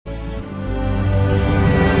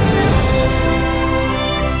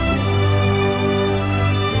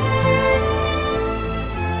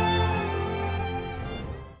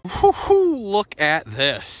look at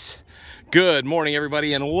this. Good morning,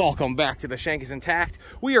 everybody, and welcome back to The Shank is Intact.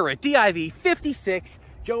 We are at DIV 56.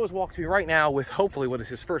 Joe has walked to me right now with hopefully what is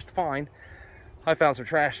his first find. I found some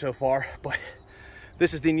trash so far, but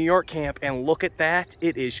this is the New York camp, and look at that.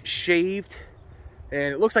 It is shaved,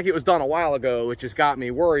 and it looks like it was done a while ago, which has got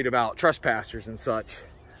me worried about trespassers and such,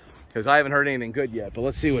 because I haven't heard anything good yet. But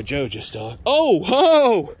let's see what Joe just dug.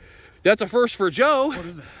 Oh! That's a first for Joe. What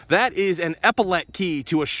is it? That is an epaulette key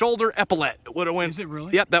to a shoulder epaulette. Is it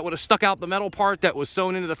really? Yep, that would have stuck out the metal part that was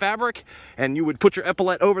sewn into the fabric, and you would put your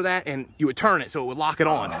epaulette over that, and you would turn it so it would lock it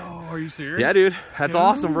on. Oh, are you serious? Yeah, dude. That's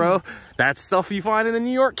awesome, bro. That's stuff you find in the New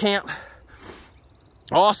York camp.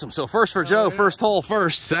 Awesome. So first for Joe, first hole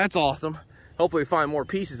first. That's awesome. Hopefully we find more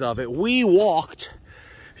pieces of it. We walked,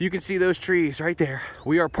 if you can see those trees right there,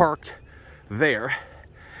 we are parked there,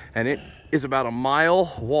 and it is about a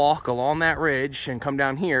mile walk along that ridge and come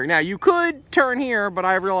down here. Now you could turn here, but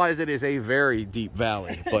I realize it is a very deep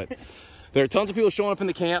valley. But there are tons of people showing up in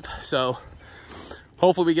the camp, so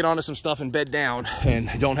hopefully we get onto some stuff and bed down and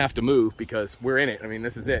don't have to move because we're in it. I mean,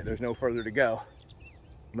 this is it. There's no further to go.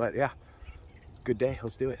 But yeah, good day.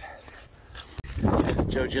 Let's do it.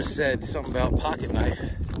 Joe just said something about pocket knife,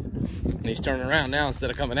 and he's turning around now instead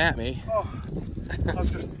of coming at me. Oh, I was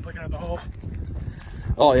just looking at the hole.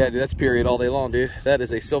 Oh yeah, dude, that's period all day long, dude. That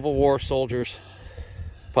is a Civil War soldier's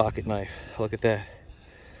pocket knife. Look at that.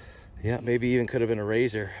 Yeah, maybe even could have been a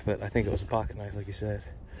razor, but I think it was a pocket knife, like you said.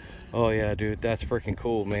 Oh yeah, dude, that's freaking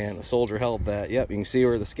cool, man. A soldier held that. Yep, you can see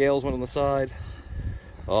where the scales went on the side.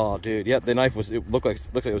 Oh, dude, yep, the knife looks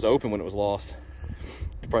like it was open when it was lost.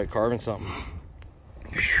 They're probably carving something.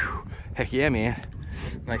 Whew. Heck yeah, man.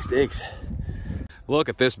 Nice digs. Look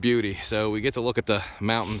at this beauty. So we get to look at the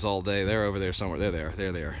mountains all day. They're over there somewhere. There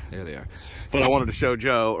they are. But I wanted to show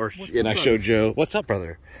Joe, I showed Joe. What's up,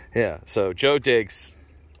 brother? Yeah. So Joe digs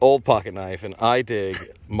old pocket knife, and I dig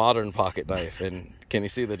modern pocket knife. And can you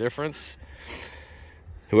see the difference?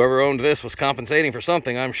 Whoever owned this was compensating for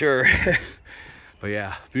something, I'm sure. But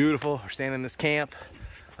yeah, beautiful. We're standing in this camp.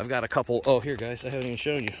 I've got a couple. Oh, here, guys. I haven't even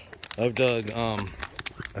shown you. I've dug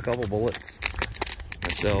a couple bullets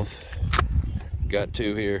myself. Got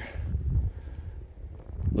two here.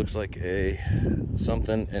 Looks like a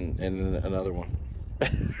something and another one.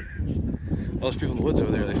 Those people in the woods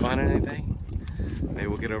over there, are they finding anything? Maybe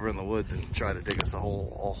we'll get over in the woods and try to dig us a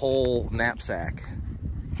whole knapsack.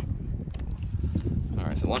 All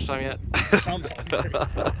right, so lunchtime yet?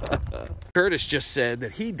 Curtis just said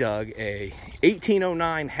that he dug a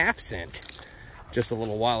 1809 half cent just a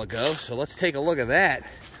little while ago. So let's take a look at that.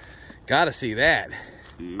 Gotta see that.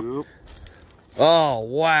 Yep. Oh,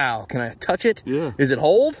 wow. Can I touch it? Yeah. Is it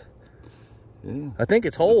hold? Yeah. I think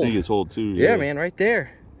it's hold. I think it's hold too. Yeah, man, right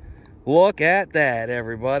there. Look at that,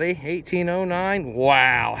 everybody. 1809.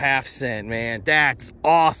 Wow, half cent, man. That's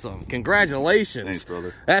awesome. Congratulations. Thanks,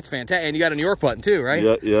 brother. That's fantastic. And you got a New York button too, right?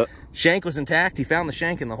 Yeah, yeah. Shank was intact. He found the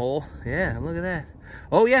shank in the hole. Yeah, look at that.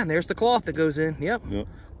 Oh, yeah, and there's the cloth that goes in. Yep. Yep.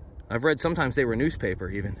 I've read sometimes they were newspaper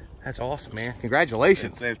even. That's awesome, man.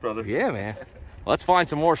 Congratulations. Thanks, brother. Yeah, man. Let's find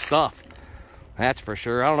some more stuff. That's for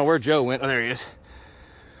sure. I don't know where Joe went. Oh, there he is.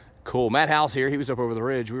 Cool. Matt House here. He was up over the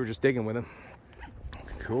ridge. We were just digging with him.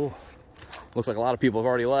 Cool. Looks like a lot of people have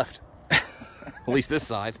already left. At least this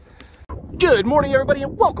side. Good morning, everybody,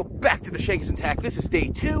 and welcome back to The Shank is Intact. This is day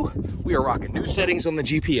 2. We are rocking new settings on the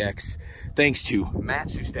GPX. Thanks to Matt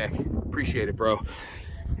Sustek. Appreciate it, bro.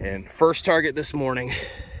 And first target this morning.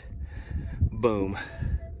 Boom.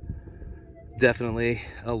 Definitely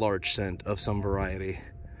a large scent of some variety.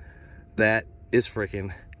 That is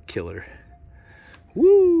freaking killer.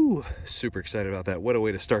 Woo! Super excited about that. What a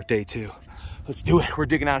way to start day 2. Let's do it. We're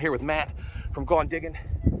digging out here with Matt from Gone Diggin.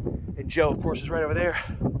 And Joe, of course, is right over there.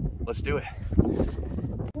 Let's do it.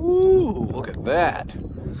 Woo! Look at that.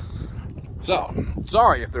 So,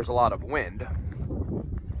 sorry if there's a lot of wind.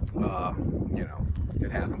 You know,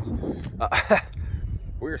 it happens.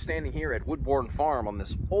 We're standing here at Woodbourne Farm on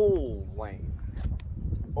this old lane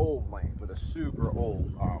with a super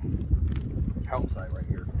old house site right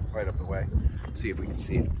here, right up the way. See if we can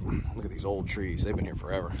see it. Look at these old trees. They've been here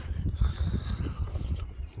forever.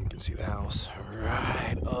 You can see the house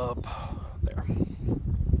right up there.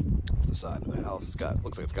 That's the side of the house.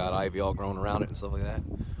 Looks like it's got ivy all growing around it and stuff like that.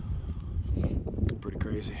 Pretty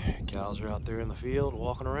crazy. Cows are out there in the field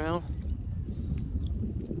walking around.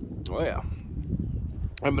 Oh yeah.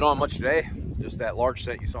 I haven't been on much today. Just that large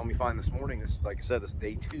set you saw me find this morning. This, like I said, this is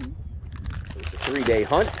day 2. It's a 3-day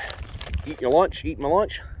hunt. Eat your lunch, eat my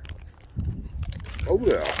lunch. Oh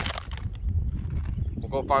yeah. We'll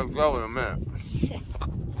go find Joe in a minute.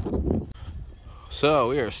 So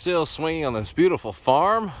we are still swinging on this beautiful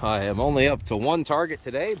farm. I am only up to 1 target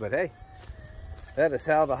today, but hey, that is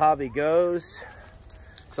how the hobby goes.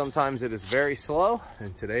 Sometimes it is very slow,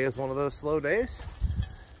 and today is one of those slow days.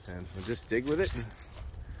 And we'll just dig with it and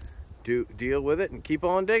deal with it and keep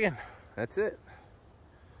on digging. That's it.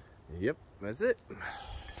 Yep, that's it.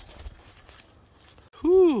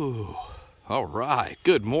 Whew. All right.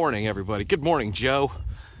 Good morning, everybody. Good morning, Joe.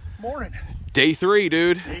 Morning. Day 3,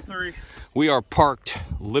 dude. Day 3. We are parked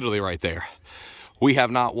literally right there. We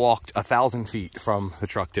have not walked 1,000 feet from the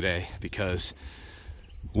truck today because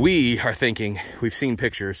we are thinking, we've seen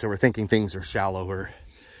pictures, so we're thinking things are shallower.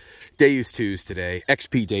 Deus 2s today,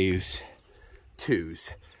 XP Deus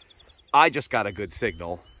 2s. I just got a good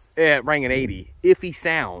signal. It rang an 80, iffy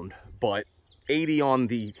sound, but 80 on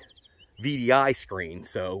the VDI screen,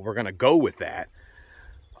 so we're gonna go with that.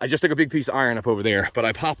 I just took a big piece of iron up over there, but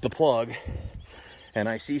I popped the plug and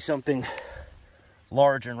I see something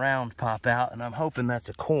large and round pop out, and I'm hoping that's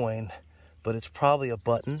a coin, but it's probably a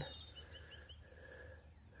button.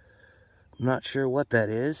 I'm not sure what that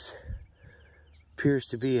is. Appears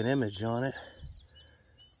to be an image on it.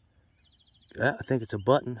 Yeah, I think it's a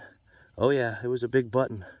button. Oh yeah, it was a big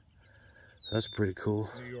button. That's pretty cool.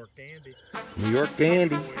 New York dandy. New York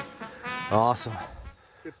dandy. Awesome.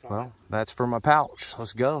 Well, that's for my pouch.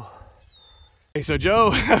 Let's go. Hey, so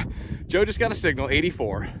Joe just got a signal,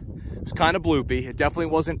 84. It was kind of bloopy. It definitely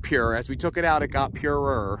wasn't pure. As we took it out, it got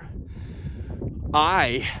purer.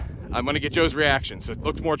 I'm gonna get Joe's reaction, so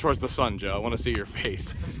look more towards the sun, Joe. I wanna see your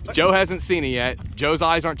face. Joe hasn't seen it yet. Joe's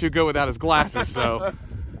eyes aren't too good without his glasses, so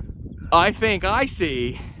I think I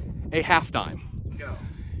see a half dime. Go.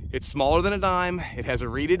 It's smaller than a dime. It has a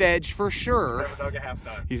reeded edge for sure. Never dug a half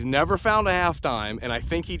dime. He's never found a half dime, and I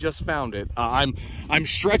think he just found it. I'm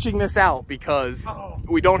stretching this out because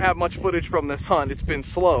we don't have much footage from this hunt. It's been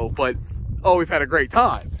slow, but oh, we've had a great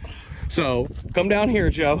time. So come down here,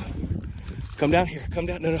 Joe. Come down here. Come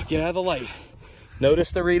down. No, get out of the light.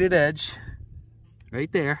 Notice the reeded edge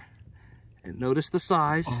right there, and notice the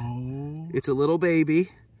size. Oh. It's a little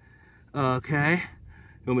baby. Okay.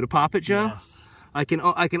 You want me to pop it, Joe? Yes. I can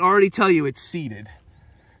already tell you it's seeded.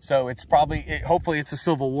 So it's probably, hopefully it's a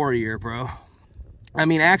Civil War year, bro. I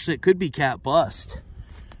mean, actually it could be cat bust.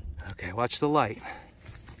 Okay, watch the light.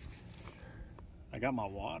 I got my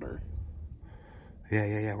water.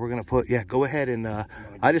 Yeah. We're gonna put, go ahead and,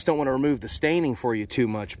 I just don't want to remove the staining for you too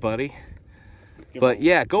much, buddy. But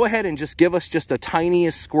yeah, go ahead and just give us just the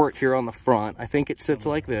tiniest squirt here on the front. I think it sits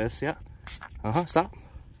like this, yeah. Stop.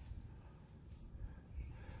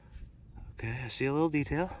 Okay, I see a little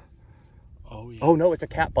detail. Oh, yeah. Oh, no, it's a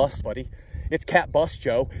cat bust, buddy. It's cat bust,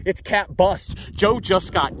 Joe. It's cat bust. Joe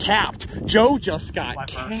just got capped. Joe just got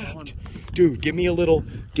capped. Dude, give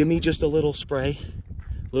me just a little spray.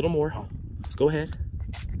 A little more. Go ahead.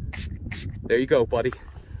 There you go, buddy.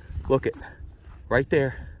 Look it. Right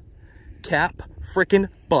there. Cap frickin'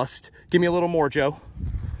 bust. Give me a little more, Joe.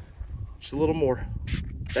 Just a little more.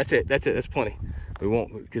 That's it. That's plenty. We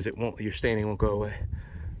won't, because your staining won't go away.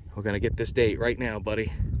 We're gonna get this date right now, buddy.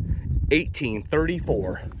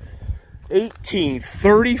 1834.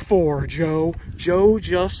 1834, Joe. Joe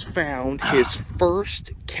just found his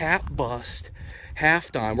first cap bust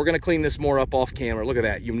half dime. We're gonna clean this more up off camera. Look at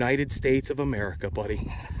that. United States of America,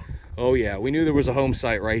 buddy. Oh yeah, we knew there was a home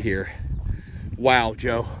site right here. Wow,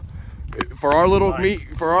 Joe. For our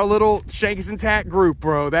little Shanks and Tack group,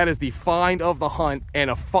 bro, that is the find of the hunt and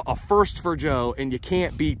a first for Joe, and you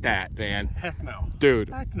can't beat that, man. Heck no. Dude.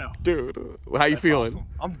 Heck no. Dude, how you feeling? Awesome.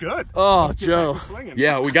 I'm good. Oh, Joe.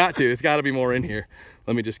 Yeah, we got to. It's got to be more in here.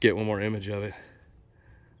 Let me just get one more image of it.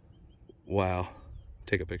 Wow.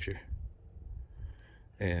 Take a picture.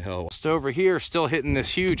 And hell, just over here, still hitting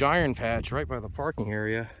this huge iron patch right by the parking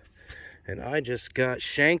area, and I just got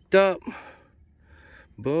shanked up.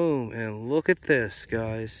 Boom, and look at this,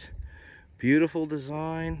 guys. Beautiful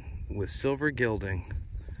design with silver gilding.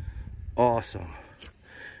 Awesome.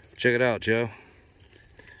 Check it out, Joe.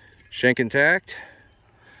 Shank intact.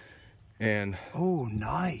 And oh,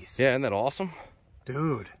 nice. Yeah, isn't that awesome?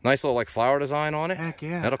 Dude. Nice little like flower design on it. Heck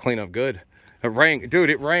yeah. That'll clean up good. It rang,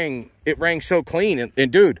 dude, it rang so clean.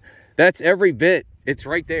 And dude, that's every bit. It's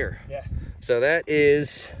right there. Yeah. So that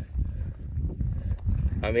is,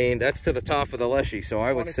 I mean, that's to the top of the leshy. So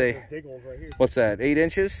I would say, right, what's that, 8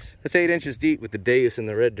 inches? It's 8 inches deep with the Deus in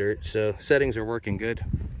the red dirt. So settings are working good.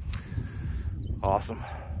 Awesome.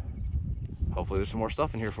 Hopefully there's some more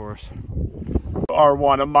stuff in here for us. Are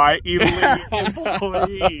one of my elite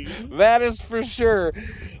employees. That is for sure.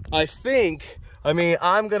 I mean,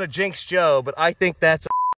 I'm gonna jinx Joe, but I think that's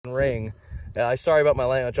a ring. Yeah, I'm sorry about my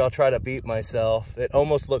language. I'll try to beat myself. It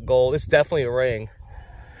almost looked gold. It's definitely a ring.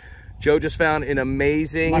 Joe just found an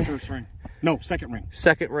amazing... My first ring. No, second ring.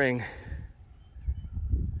 Second ring.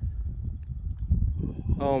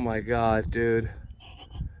 Oh my God, dude.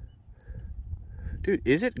 Dude,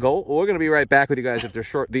 is it gold? We're going to be right back with you guys if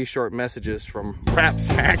they're these short messages from Crap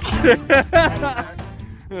Sacks. Baby.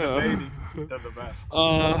 They're the best.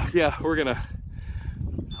 Yeah, we're going to...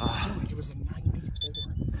 It was a 94.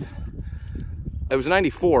 It was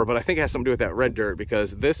 94, but I think it has something to do with that red dirt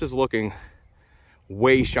because this is looking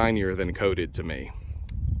way shinier than coated to me.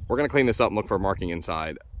 We're going to clean this up and look for marking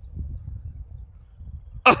inside.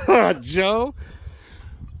 Joe,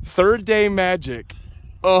 third day magic.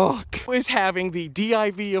 Oh, is having the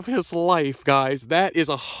DIV of his life, guys. That is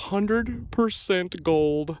 100%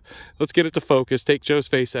 gold. Let's get it to focus. Take Joe's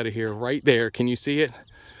face out of here. Right there. Can you see it?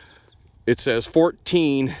 It says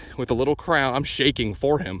 14 with a little crown. I'm shaking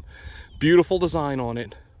for him. Beautiful design on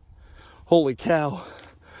it. Holy cow.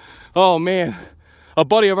 Oh, man. A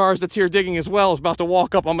buddy of ours that's here digging as well is about to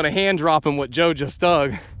walk up. I'm going to hand drop him what Joe just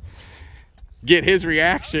dug. Get his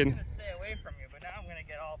reaction.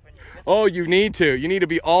 Oh, you need to. You need to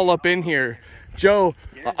be all up in here. Joe,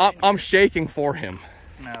 I'm shaking for him.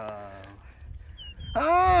 No.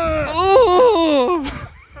 Oh!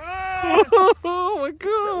 Oh my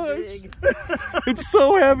gosh. It's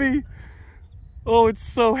so heavy. Oh, it's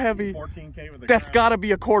so heavy. 14K with a That's crown. got to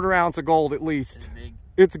be a 1/4 ounce of gold at least.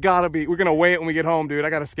 It's got to be. We're going to weigh it when we get home, dude. I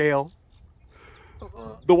got a scale.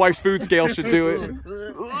 The wife's food scale should do it.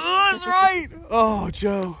 Oh, that's right. Oh,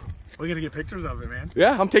 Joe. We're going to get pictures of it, man.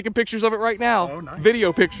 Yeah, I'm taking pictures of it right now. Oh, nice.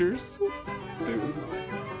 Video pictures.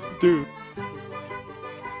 Dude.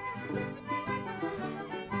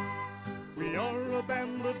 We are a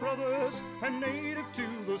band of brothers and native to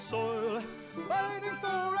the soil, fighting for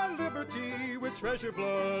our liberty with treasure,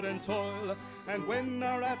 blood, and toil. And when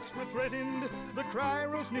our rats were threatened, the cry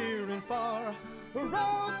rose near and far.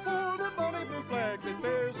 Hurrah for the bonny blue flag that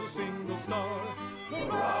bears a single star.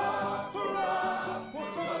 Hurrah, hurrah, for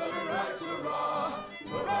Southern rights, hurrah.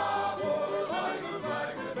 Hurrah for the bonny blue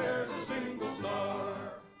flag that bears a single star.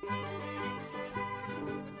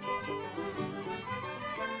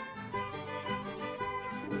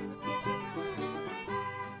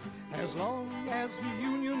 As long as the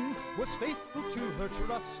Union was faithful to her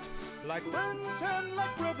trust, like friends and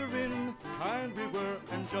like brethren, kind we were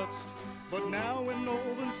and just. But now when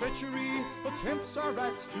northern treachery attempts our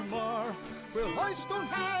rights to mar, we'll hoist on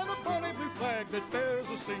high the bonny blue flag that bears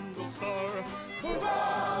a single star.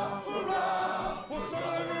 Hurrah, hurrah, for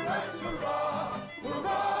Southern rights, hurrah.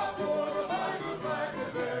 Hurrah for the bonny blue flag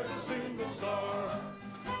that bears a single star.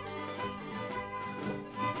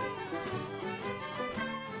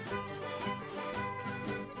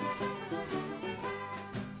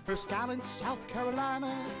 First gallant South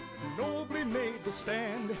Carolina nobly made the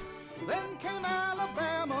stand. Then came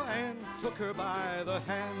Alabama and took her by the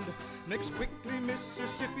hand. Next quickly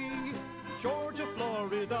Mississippi, Georgia,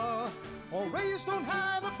 Florida, all raised on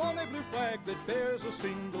high the bonny blue flag that bears a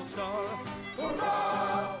single star.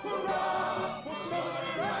 Hurrah, hurrah, for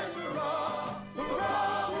Southern rights, hurrah.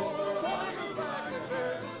 Hurrah for the bonny blue flag that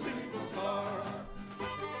bears a single star.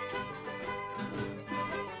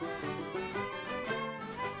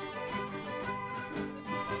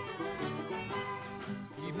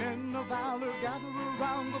 Men of valor gather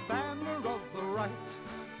around the banner of the right.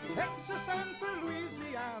 Texas and for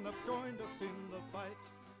Louisiana joined us in the fight.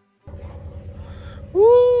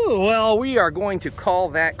 Woo! Well, we are going to call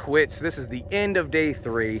that quits. This is the end of day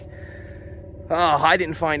 3. Oh, I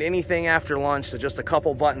didn't find anything after lunch, so just a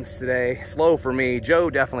couple buttons today. Slow for me. Joe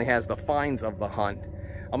definitely has the finds of the hunt.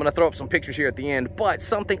 I'm going to throw up some pictures here at the end, but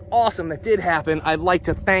something awesome that did happen. I'd like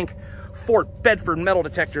to thank Fort Bedford Metal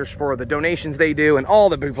Detectors for the donations they do and all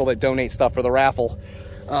the people that donate stuff for the raffle.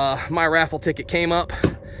 My raffle ticket came up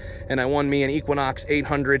and I won me an Equinox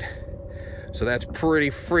 800. So that's pretty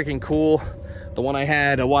freaking cool. The one I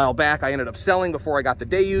had a while back, I ended up selling before I got the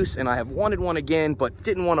Deus, and I have wanted one again, but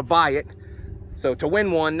didn't want to buy it. So to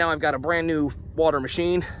win one, now I've got a brand new water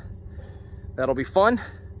machine. That'll be fun.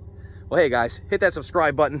 Well, hey guys, hit that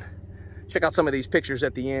subscribe button. Check out some of these pictures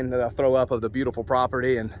at the end that I'll throw up of the beautiful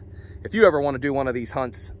property. And if you ever want to do one of these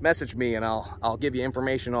hunts, message me and I'll give you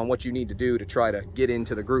information on what you need to do to try to get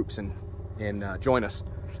into the groups and join us.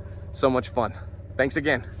 So much fun. Thanks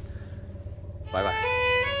again. Bye-bye.